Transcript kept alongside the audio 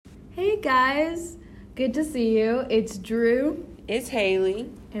Hey guys, good to see you. It's Drew. It's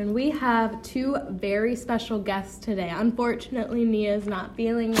Haley. And we have two very special guests today. Unfortunately, Nia's not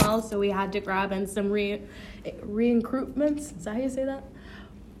feeling well, so we had to grab in some recruitments. Is that how you say that?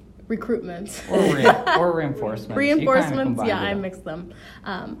 Recruitments. Or reinforcements. Reinforcements, yeah, I mixed them.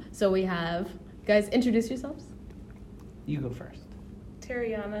 So we have, guys, introduce yourselves. You go first.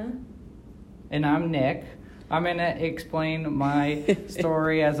 Tariana. And I'm Nick. I'm going to explain my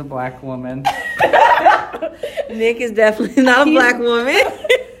story as a black woman. Nick is definitely not a black woman.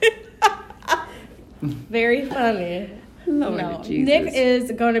 Very funny. No, Nick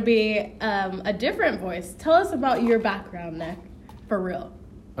is going to be a different voice. Tell us about your background, Nick, for real.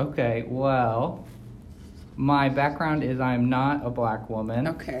 Okay, well, my background is I'm not a black woman.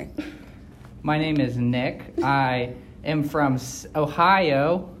 Okay. My name is Nick. I am from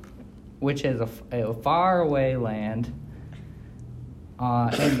Ohio, which is a faraway land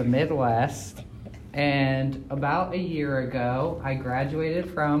in the Midwest. And about a year ago, I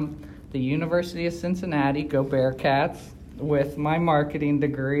graduated from the University of Cincinnati, go Bearcats, with my marketing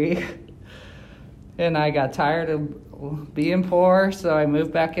degree. And I got tired of being poor, so I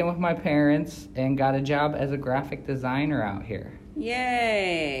moved back in with my parents and got a job as a graphic designer out here.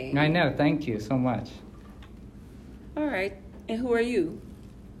 Yay. I know, thank you so much. All right. And who are you?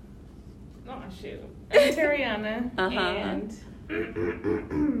 Oh, shoot. I'm Tariana. Uh-huh. And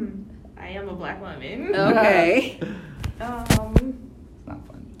I am a black woman. Okay. It's not funny.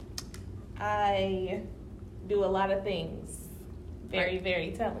 I do a lot of things. Very,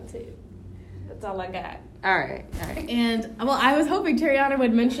 very talented. That's all I got. All right. And, well, I was hoping Tariana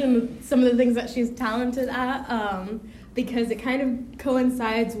would mention some of the things that she's talented at because it kind of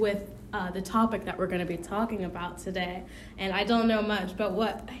coincides with the topic that we're going to be talking about today. And I don't know much, but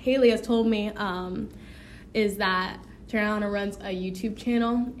what Haley has told me is that Tariana runs a YouTube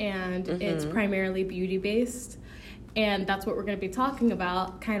channel, and it's primarily beauty-based. And that's what we're going to be talking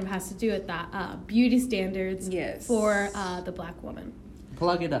about, kind of has to do with that, beauty standards for the black woman.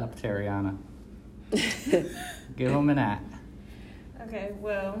 Plug it up, Tariana. Give them an at. Okay,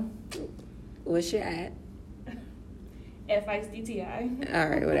 well. What's your at? FICTI. All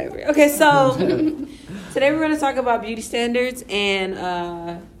right, whatever. Okay, so today we're going to talk about beauty standards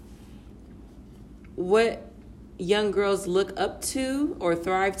and what young girls look up to or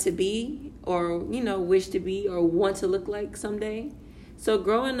thrive to be or, wish to be or want to look like someday. So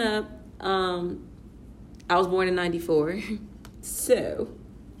growing up, I was born in 94. So,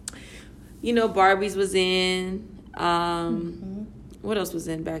 Barbies was in. What else was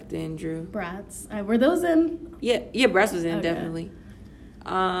in back then, Drew? Bratz. Were those in? Yeah, Bratz was in, definitely.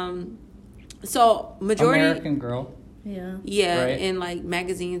 So majority American Girl. Yeah. Yeah, right? and like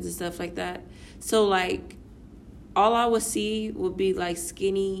magazines and stuff like that. So like all I would see would be like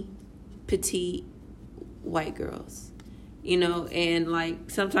skinny, petite white girls. And like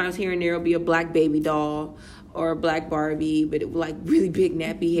sometimes here and there will be a black baby doll or a black Barbie, but it with like really big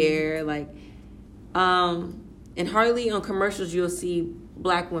nappy hair, like and hardly on commercials you'll see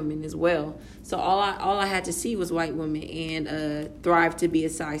black women as well. So all I had to see was white women and thrive to be a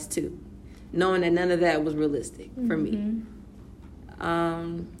size 2, knowing that none of that was realistic for me.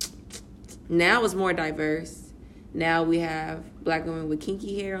 Now it's more diverse. Now we have black women with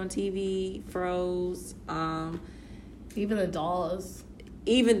kinky hair on TV, froze. Even the dolls.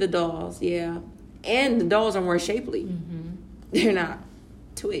 Even the dolls, yeah. And the dolls are more shapely. They're not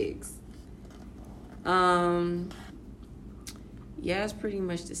twigs. Yeah, it's pretty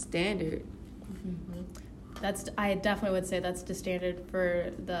much the standard. I definitely would say that's the standard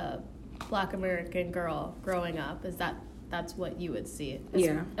for the black American girl growing up. That's what you would see?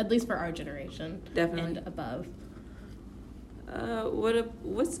 At least for our generation. Definitely. And above.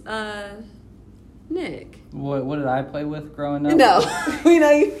 What's Nick? What did I play with growing up? No. We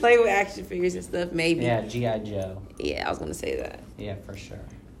know you play with action figures and stuff, maybe. Yeah, G.I. Joe. Yeah, I was going to say that. Yeah, for sure.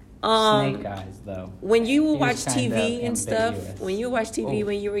 Snake Eyes, though. When you would watch TV and stuff, when you watch TV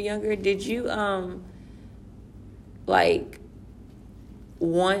when you were younger, did you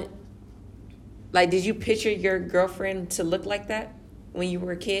did you picture your girlfriend to look like that when you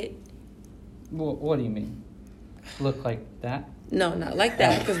were a kid? What do you mean? Look like that? No, not like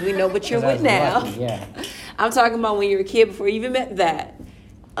that, because we know what you're with now. Lucky, yeah. I'm talking about when you were a kid before you even met that.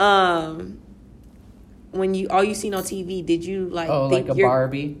 When all you seen on TV, did you think like a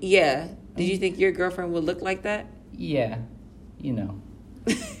Barbie? Yeah. Did you think your girlfriend would look like that? Yeah. I ain't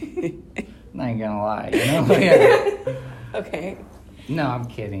gonna lie, Yeah. Okay. No, I'm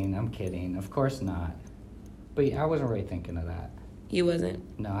kidding. Of course not. But yeah, I wasn't really thinking of that. You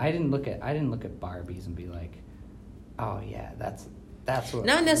wasn't? No, I didn't look at Barbies and be like, oh yeah, That's what.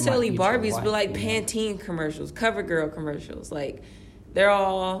 Not necessarily my future Barbies, wife, but like you know? Pantene commercials, CoverGirl commercials. Like, they're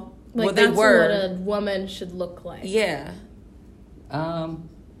all Like what they that's were. what a woman should look like. Yeah.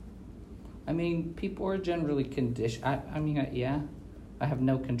 I mean, people are generally conditioned. Yeah, I have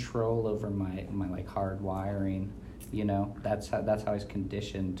no control over my like hard wiring. You know, that's how I was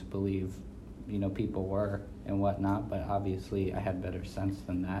conditioned to believe, you know, people were and whatnot. But obviously, I had better sense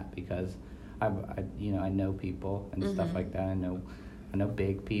than that because I know people and stuff like that. I know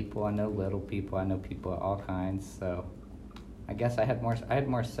big people. I know little people. I know people of all kinds. So, I guess I had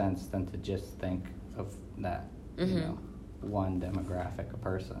more sense than to just think of that. You know, one demographic, a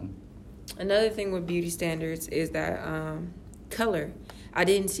person. Another thing with beauty standards is that color. I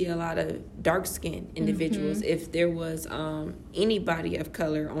didn't see a lot of dark-skinned individuals. If there was anybody of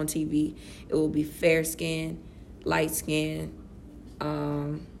color on TV, it would be fair skin, light skin.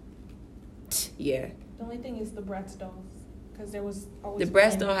 Yeah. The only thing is the Bratz dolls, because there was always The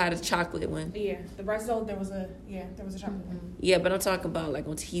Bratz doll had a chocolate one. Yeah, the Bratz doll. There was a chocolate one. Yeah, but I'm talking about like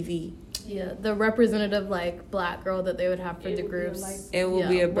on TV. Yeah, the representative like black girl that they would have for It the would be a groups. light- It will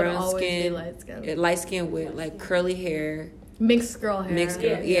be a would brown always be skin, light skin. light skin with like curly hair. Mixed girl hair. Mixed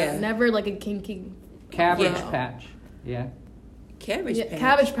girl, yeah. Never like a kinky. Cabbage Yeah. Patch. Yeah. Cabbage Yeah, Patch.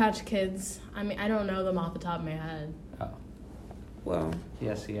 Cabbage Patch Kids. I mean, I don't know them off the top of my head. Oh. Well,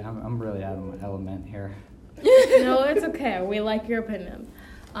 Yeah. See, I'm really out of my element here. No, it's okay. We like your opinion.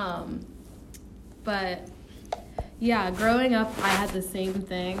 But yeah, growing up, I had the same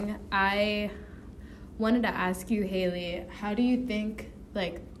thing. I wanted to ask you, Haley, how do you think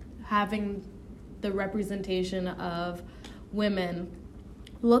like having the representation of women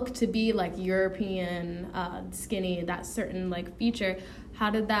look to be like European, skinny, that certain like feature, how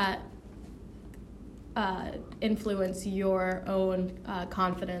did that influence your own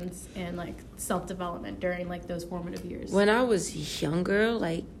confidence and like self-development during like those formative years? when I was younger,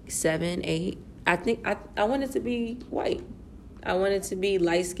 like 7, 8, I think I wanted to be white. I wanted to be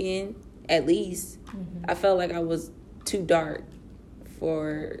light skinned at least. I felt like I was too dark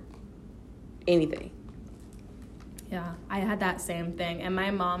for anything. Yeah, I had that same thing, and my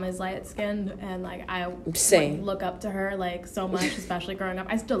mom is light skinned, and like I Same. like, look up to her like so much, especially growing up.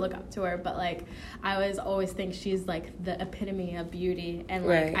 I still look up to her, but like I always think she's like the epitome of beauty, and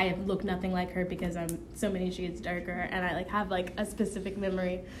like Right. I look nothing like her because I'm so many shades darker, and I like have like a specific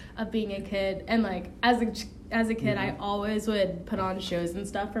memory of being a kid, and like as a kid, I always would put on shows and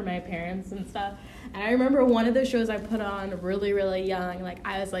stuff for my parents and stuff, and I remember one of the shows I put on really really young, like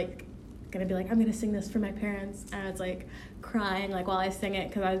I was like gonna be like, I'm gonna sing this for my parents, and I was like crying like while I sang it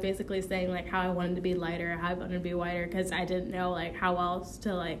because I was basically saying like how I wanted to be lighter, how I wanted to be whiter, because I didn't know like how else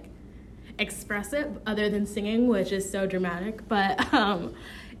to like express it other than singing, which is so dramatic. But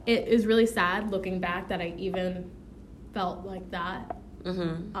it is really sad looking back that I even felt like that,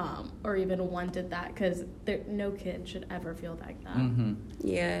 or even wanted that, because no kid should ever feel like that.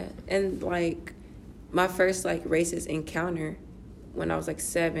 Yeah, and like my first like racist encounter when I was like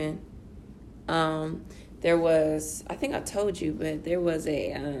 7. There was, I think I told you, but there was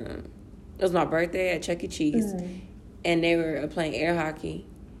it was my birthday at Chuck E. Cheese, and they were playing air hockey,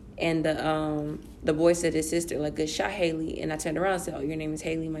 and the boy said to his sister, like, good shot, Haley. And I turned around and said, oh, your name is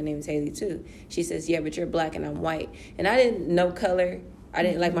Haley, my name is Haley too. She says, yeah, but you're black and I'm white. And I didn't know color. I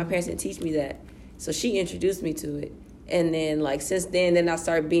didn't, like, my parents didn't teach me that. So she introduced me to it. And then, like, since then I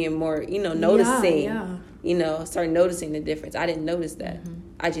started being more, noticing, started noticing the difference. I didn't notice that.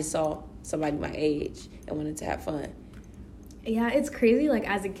 I just saw somebody my age and wanted to have fun. Yeah, it's crazy, like,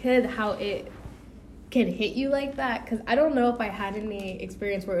 as a kid, how it can hit you like that, because I don't know if I had any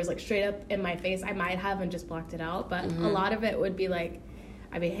experience where it was, like, straight up in my face. I might have and just blocked it out, but a lot of it would be, like,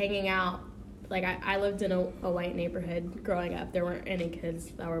 I'd be hanging out. Like, I lived in a white neighborhood growing up. There weren't any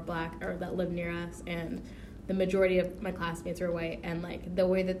kids that were black or that lived near us, and the majority of my classmates were white, and, like, the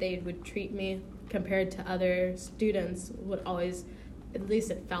way that they would treat me compared to other students would always, at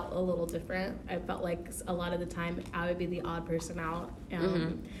least it felt a little different. I felt like a lot of the time I would be the odd person out.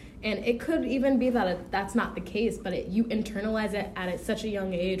 And it could even be that that's not the case, but you internalize it at such a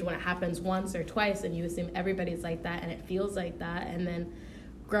young age when it happens once or twice, and you assume everybody's like that, and it feels like that. And then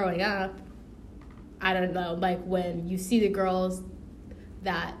growing up, I don't know, like when you see the girls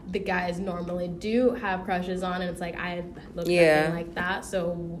that the guys normally do have crushes on, and it's like, I look nothing like that,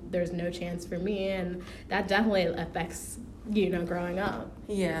 so there's no chance for me, and that definitely affects growing up.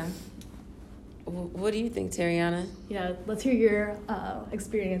 Yeah. What do you think, Tariana? Yeah, let's hear your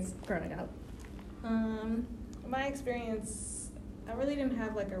experience growing up. My experience, I really didn't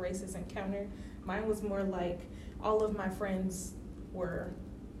have like a racist encounter. Mine was more like all of my friends were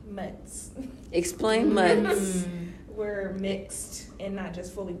mutts. Explain mutts. were mixed and not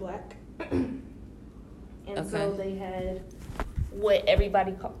just fully black. And so Okay. they had what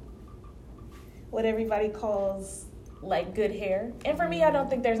everybody calls like good hair. And for me, I don't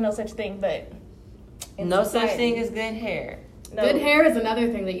think there's no such thing, but in No such society- thing as good hair. No. Good hair is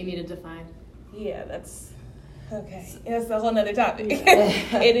another thing that you need to define. Yeah, that's okay. That's a whole nother topic.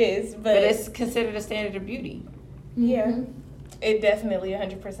 It is, But it's considered a standard of beauty. yeah, Mm-hmm. it definitely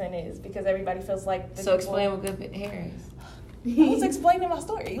 100% is because everybody feels like. So explain what good hair is. I was explaining my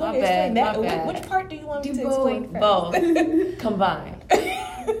story. You want me to explain My that? bad. Which part do you want me Do to both. explain first? Both. Combined.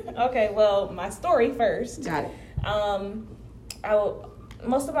 Okay, well, my story first. Got it.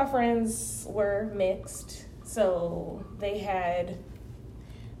 Most of my friends were mixed, so they had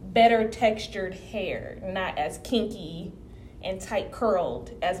better textured hair, not as kinky and tight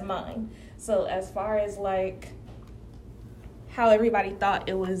curled as mine. So as far as like how everybody thought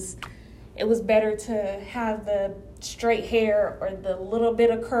it was better to have the straight hair or the little bit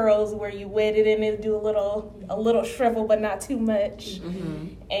of curls where you wet it in and do a little shrivel but not too much.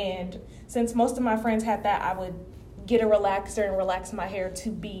 Mm-hmm. And since most of my friends had that, I would get a relaxer and relax my hair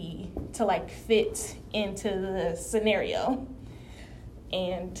to like fit into the scenario.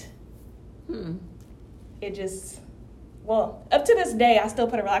 And it just, well, up to this day, I still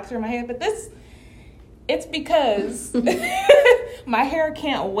put a relaxer in my hair, but it's because my hair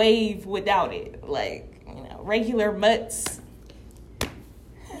can't wave without it. Like, regular mutts,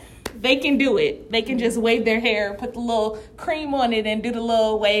 they can do it. They can just wave their hair, put the little cream on it, and do the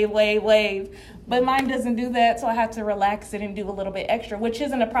little wave. But mine doesn't do that, so I have to relax it and do a little bit extra, which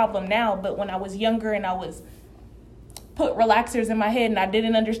isn't a problem now. But when I was younger and I was put relaxers in my head and I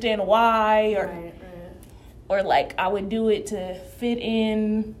didn't understand why, or like I would do it to fit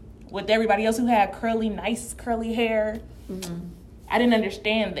in with everybody else who had nice curly hair. Mm-hmm. I didn't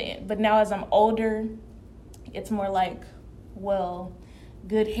understand then. But now as I'm older, it's more like, well,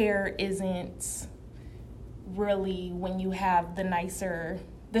 good hair isn't really when you have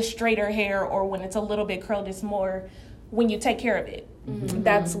the straighter hair or when it's a little bit curled. It's more when you take care of it. Mm-hmm.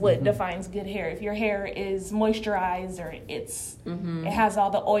 That's what defines good hair. If your hair is moisturized or it has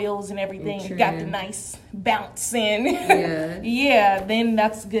all the oils and everything, got the nice bounce in, yeah, then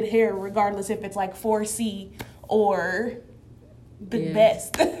that's good hair regardless if it's like 4C or the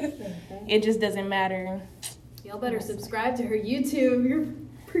best. It just doesn't matter. Y'all better subscribe to her YouTube. You're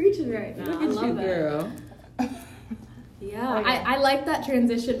preaching right now. I love that. Girl. Yeah, Okay. I like that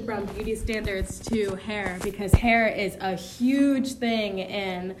transition from beauty standards to hair because hair is a huge thing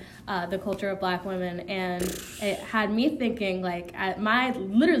in the culture of Black women, and it had me thinking like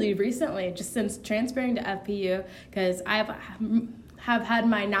literally recently, just since transferring to FPU, because I have had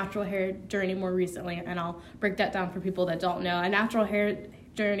my natural hair journey more recently, and I'll break that down for people that don't know. A natural hair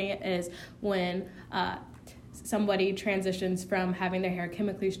journey is when somebody transitions from having their hair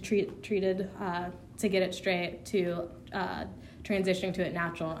chemically treated to get it straight to transitioning to it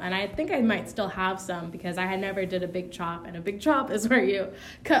natural. And I think I might still have some because I had never did a big chop, and a big chop is where you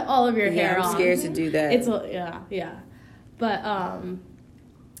cut all of your hair off. I'm scared to do that. It's yeah. But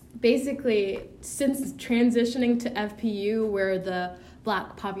basically, since transitioning to FPU, where the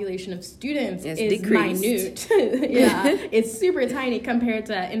Black population of students is decreased. minute, yeah, it's super tiny compared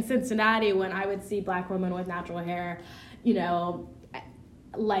to in Cincinnati when I would see Black women with natural hair,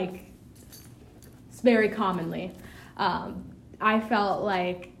 like very commonly. I felt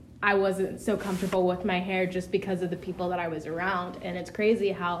like I wasn't so comfortable with my hair just because of the people that I was around. And it's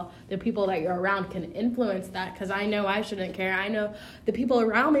crazy how the people that you're around can influence that, because I know I shouldn't care. I know the people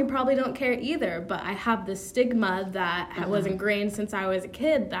around me probably don't care either, but I have this stigma that was ingrained since I was a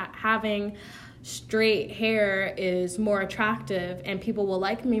kid that having straight hair is more attractive and people will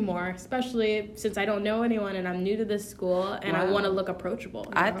like me more, especially since I don't know anyone and I'm new to this school and I want to look approachable.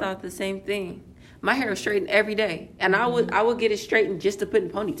 I thought the same thing. My hair was straightened every day, and I would get it straightened just to put in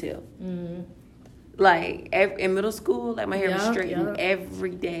ponytail. Like in middle school, like my hair was straightened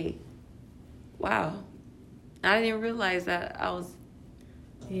every day. Wow, I didn't realize that I was.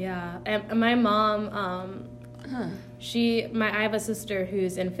 Yeah, and my mom, I have a sister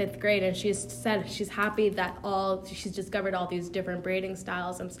who's in 5th grade, and she said she's happy that she's discovered all these different braiding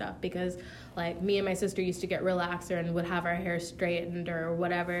styles and stuff, because like me and my sister used to get relaxer and would have our hair straightened or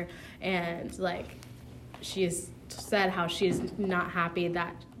whatever, and like she's said how she's not happy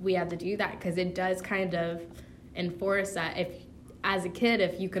that we had to do that, because it does kind of enforce that as a kid,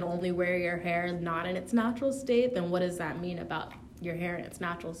 if you can only wear your hair not in its natural state, then what does that mean about your hair in its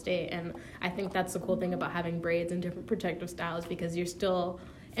natural state? And I think that's the cool thing about having braids and different protective styles, because you're still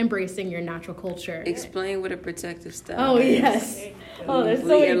embracing your natural culture. Explain what a protective style Oh, is. yes. Oh, there's so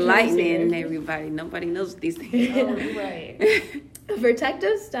We many terms enlightening here. everybody. Nobody knows these things. Oh, you're right. A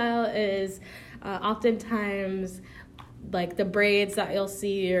protective style is oftentimes like the braids that you'll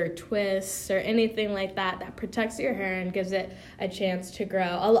see or twists or anything like that protects your hair and gives it a chance to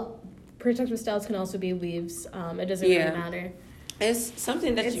grow. Protective styles can also be weaves. It doesn't really matter. It's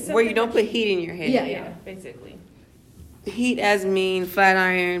something that It's where you something don't put heat in your hair. Yeah. Basically. Heat as mean flat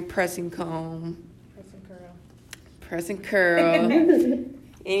iron, pressing comb, press and curl,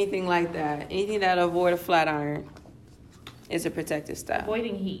 anything like that. Anything that'll avoid a flat iron is a protective style.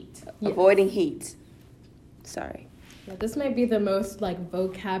 Avoiding heat. Avoiding heat. Sorry. Yeah, this might be the most like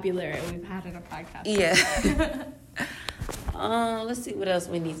vocabulary we've had in a podcast. Yeah. Let's see what else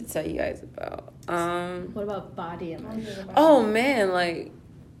we need to tell you guys about. What about body image? Oh man, like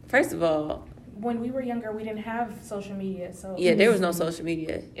first of all, When we were younger, we didn't have social media, so yeah, there was no social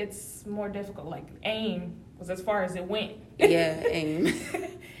media. it's more difficult. Like AIM was as far as it went. Yeah, AIM.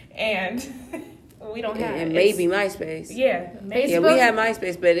 And we don't have. And maybe MySpace. Yeah, Yeah, we had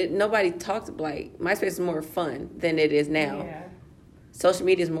MySpace, but nobody talked like MySpace is more fun than it is now. Yeah. Social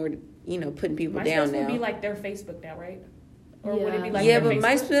media is more, putting people down MySpace now. would be like their Facebook now, right? Or would it be Yeah. like Yeah, their but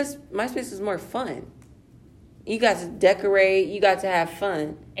Facebook? MySpace is more fun. You got to decorate. You got to have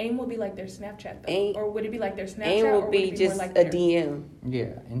fun. AIM would be like their Snapchat, though. AIM- Or would it be like their Snapchat? AIM or will would be it just more like a their... DM. Yeah,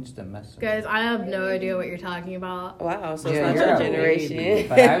 instant messenger. Guys, I have no idea what you're talking about. Wow, so Yeah, it's you're not a your generation. baby,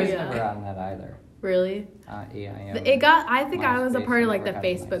 but I was Yeah. never on that either. Really? Yeah, I am. I think I was a MySpace, part of I like the never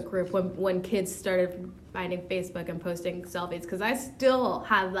had Facebook group when kids started finding Facebook and posting selfies, because I still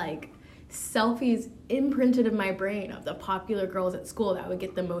have like selfies imprinted in my brain of the popular girls at school that would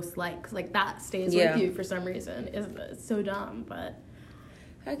get the most likes. Like that stays Yeah. with you for some reason. It's so dumb, but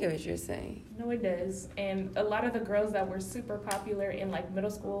I get what you're saying. No, it does. And a lot of the girls that were super popular in like middle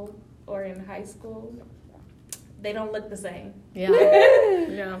school or in high school, they don't look the same. yeah,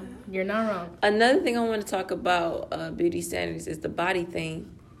 yeah, you're not wrong. Another thing I want to talk about beauty standards is the body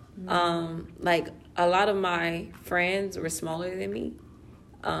thing. Like a lot of my friends were smaller than me.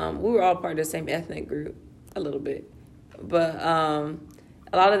 We were all part of the same ethnic group, a little bit, but a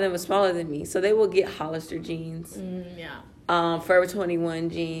lot of them were smaller than me. So they will get Hollister jeans, Yeah. Forever 21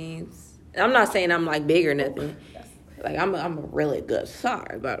 jeans. I'm not saying I'm like big or nothing. Like I'm a really good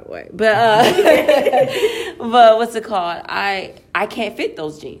size, by the way. But but what's it called? I can't fit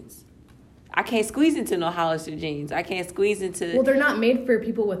those jeans. I can't squeeze into no Hollister jeans. I can't squeeze into. Well, they're not made for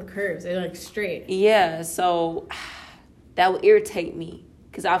people with curves. They're like straight. Yeah, so that would irritate me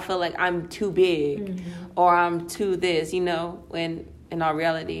because I feel like I'm too big or I'm too this, when in all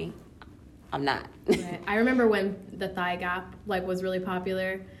reality, I'm not. Right. I remember when the thigh gap like was really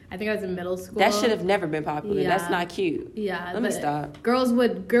popular. I think I was in middle school. That should have never been popular. Yeah. That's not cute. Yeah. Let me but stop. Girls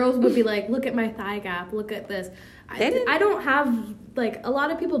would be like, look at my thigh gap. Look at this. I don't have, like, a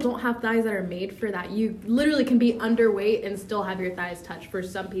lot of people don't have thighs that are made for that. You literally can be underweight and still have your thighs touched for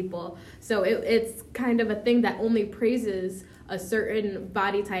some people. So it's kind of a thing that only praises a certain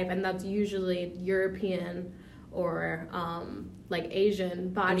body type, and that's usually European or like Asian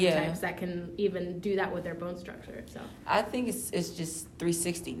body types that can even do that with their bone structure. So I think it's just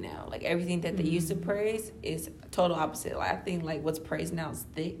 360 now. Like everything that they used to praise is total opposite. Like I think like what's praised now is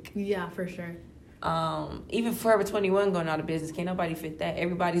thick. yeah, for sure. Even Forever 21 going out of business, can't nobody fit that.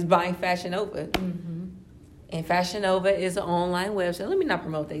 Everybody's buying Fashion Nova. And Fashion Nova is an online website. Let me not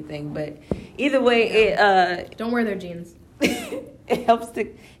promote that thing, but either way, it Don't wear their jeans. it helps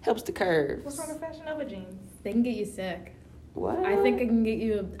the curves. What's wrong with Fashion Nova jeans? They can get you sick. What? I think I can get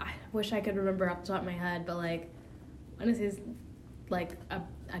you. I wish I could remember off the top of my head, but like, I want to say it's like a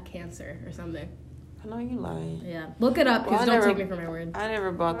cancer or something. I know you lying. Yeah, look it up because Well, don't take me for my word. I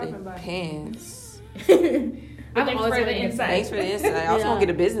never bought the Remember. pants. I've Thanks always for the wanted to- insight. Thanks for the insight. I was Yeah. gonna get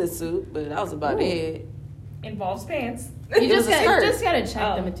a business suit, but that was about it. Involves pants. You It just was a skirt. gotta check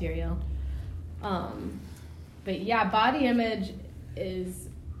Oh. the material. But yeah, body image it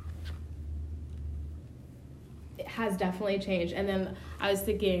has definitely changed. And then I was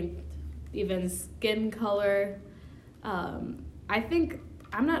thinking, even skin color. I'm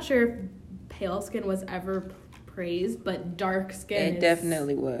not sure if pale skin was ever praised, but dark skin. It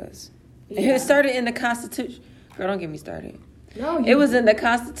definitely was. Yeah. It started in the Constitution. Girl, don't get me started. No, It was in the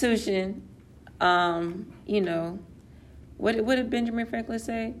Constitution. What did Benjamin Franklin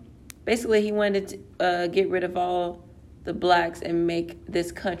say? Basically, he wanted to get rid of all the blacks and make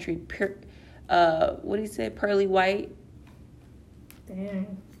this country what did he say? Pearly white.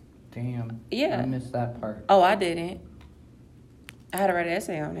 Damn. Yeah. I missed that part. Oh, I didn't. I had to write an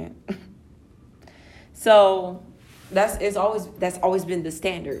essay on it. So, that's always been the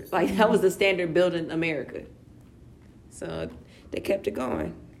standard. Like that was the standard built in America. So they kept it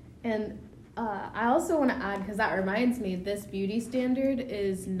going. And I also want to add, because that reminds me, this beauty standard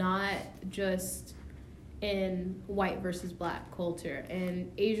is not just in white versus black culture.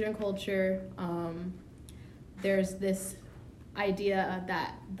 In Asian culture, there's this idea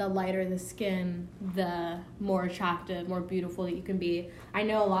that the lighter the skin, the more attractive, more beautiful that you can be. I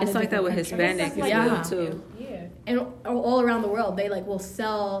know a lot It's of like that with different countries- Hispanic Yeah. too. Yeah. And all around the world, they like will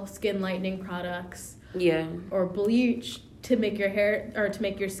sell skin lightening products Yeah. or bleach to make your hair or to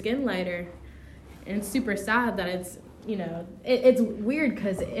make your skin lighter. And it's super sad that it's, you know, it's weird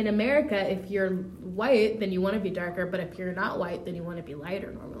because in America, if you're white, then you want to be darker, but if you're not white, then you want to be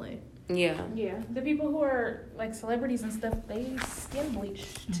lighter normally. Yeah. Yeah, the people who are like celebrities and stuff, they skin bleach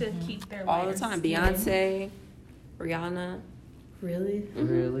to keep their All the lighter time. skin. Beyonce, Rihanna, Really?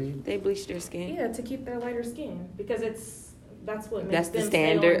 Really? they bleach their skin. Yeah, to keep their lighter skin because that's what makes That's the them stay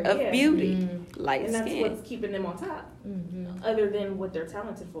standard on- of yeah. beauty. Mm. Light and that's skin. what's keeping them on top, Mm-hmm. other than what they're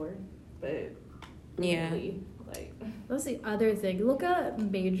talented for. But Yeah. really, like That's the other thing. Look at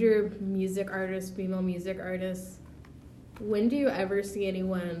major music artists, female music artists. When do you ever see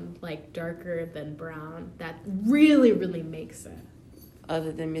anyone like darker than brown that really, really makes it?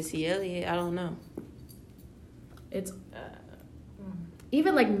 Other than Missy Elliott, I don't know. It's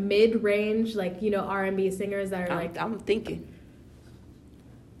even like mid-range, like, you know, R&B singers that are like, I'm thinking.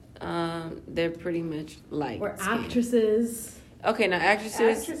 They're pretty much light. or skin. actresses. Okay, now actresses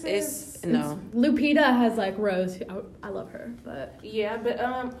is Actresses? no. Lupita has like Rose. I love her, but yeah, but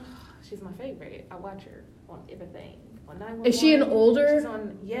she's my favorite. I watch her on everything. On 911. is she an older? She's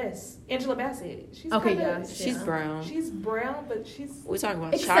on Angela Bassett. She's Okay, kinda, yeah, She's brown. She's brown, but she's We're talking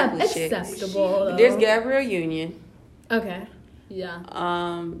about chocolate chicks. acceptable. Though. There's Gabrielle Union. Okay,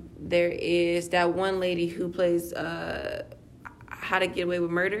 yeah. There is that one lady who plays How to Get Away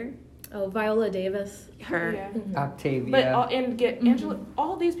with Murder. Oh, Viola Davis. Her. yeah. Mhm. Octavia. But Angela,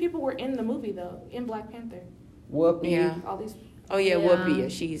 all these people were in the movie though, in Black Panther. Whoopi. Yeah. All these, Oh yeah, Yeah. Whoopi. Yeah,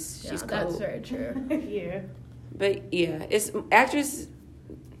 she's Yeah, cold. that's very true. yeah. But yeah, it's actress.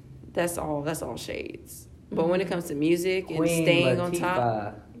 That's all shades. But when it comes to music and Queen staying on top,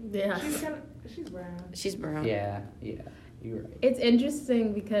 Latifah. Yeah. She's brown. she's brown. Yeah, you're right. It's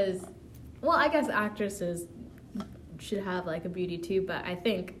interesting because, well, I guess actresses should have like a beauty too, but I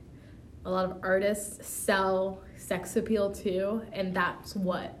think a lot of artists sell sex appeal too, and that's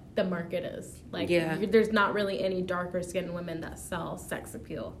what the market is. Like, Yeah. there's not really any darker skinned women that sell sex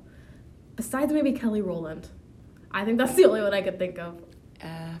appeal. Besides maybe Kelly Rowland. I think that's the only one I could think of.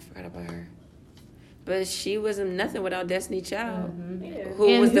 I forgot about her. But she was nothing without Destiny Child. Mhm. Yeah.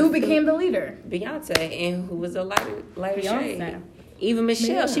 Who became the leader? Beyonce, and who was a lighter Beyonce. shade. Even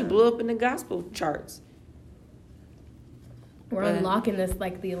Michelle, she Yeah. blew up in the gospel charts. We're But- unlocking this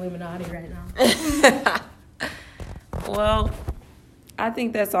like the Illuminati right now. Well, I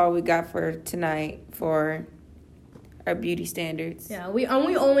think that's all we got for tonight for our beauty standards. Yeah, we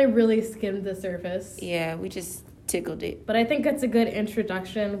only really skimmed the surface. Yeah, we just tickled it. But I think it's a good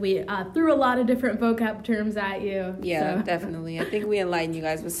introduction. We threw a lot of different vocab terms at you. Yeah, so. definitely. I think we enlightened you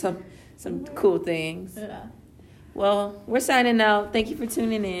guys with some cool things. Yeah. Well, we're signing out. Thank you for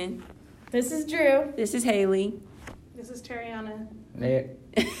tuning in. This is Drew. This is Haley. This is Tariana. Yeah.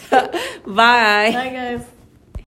 Bye. Bye, guys.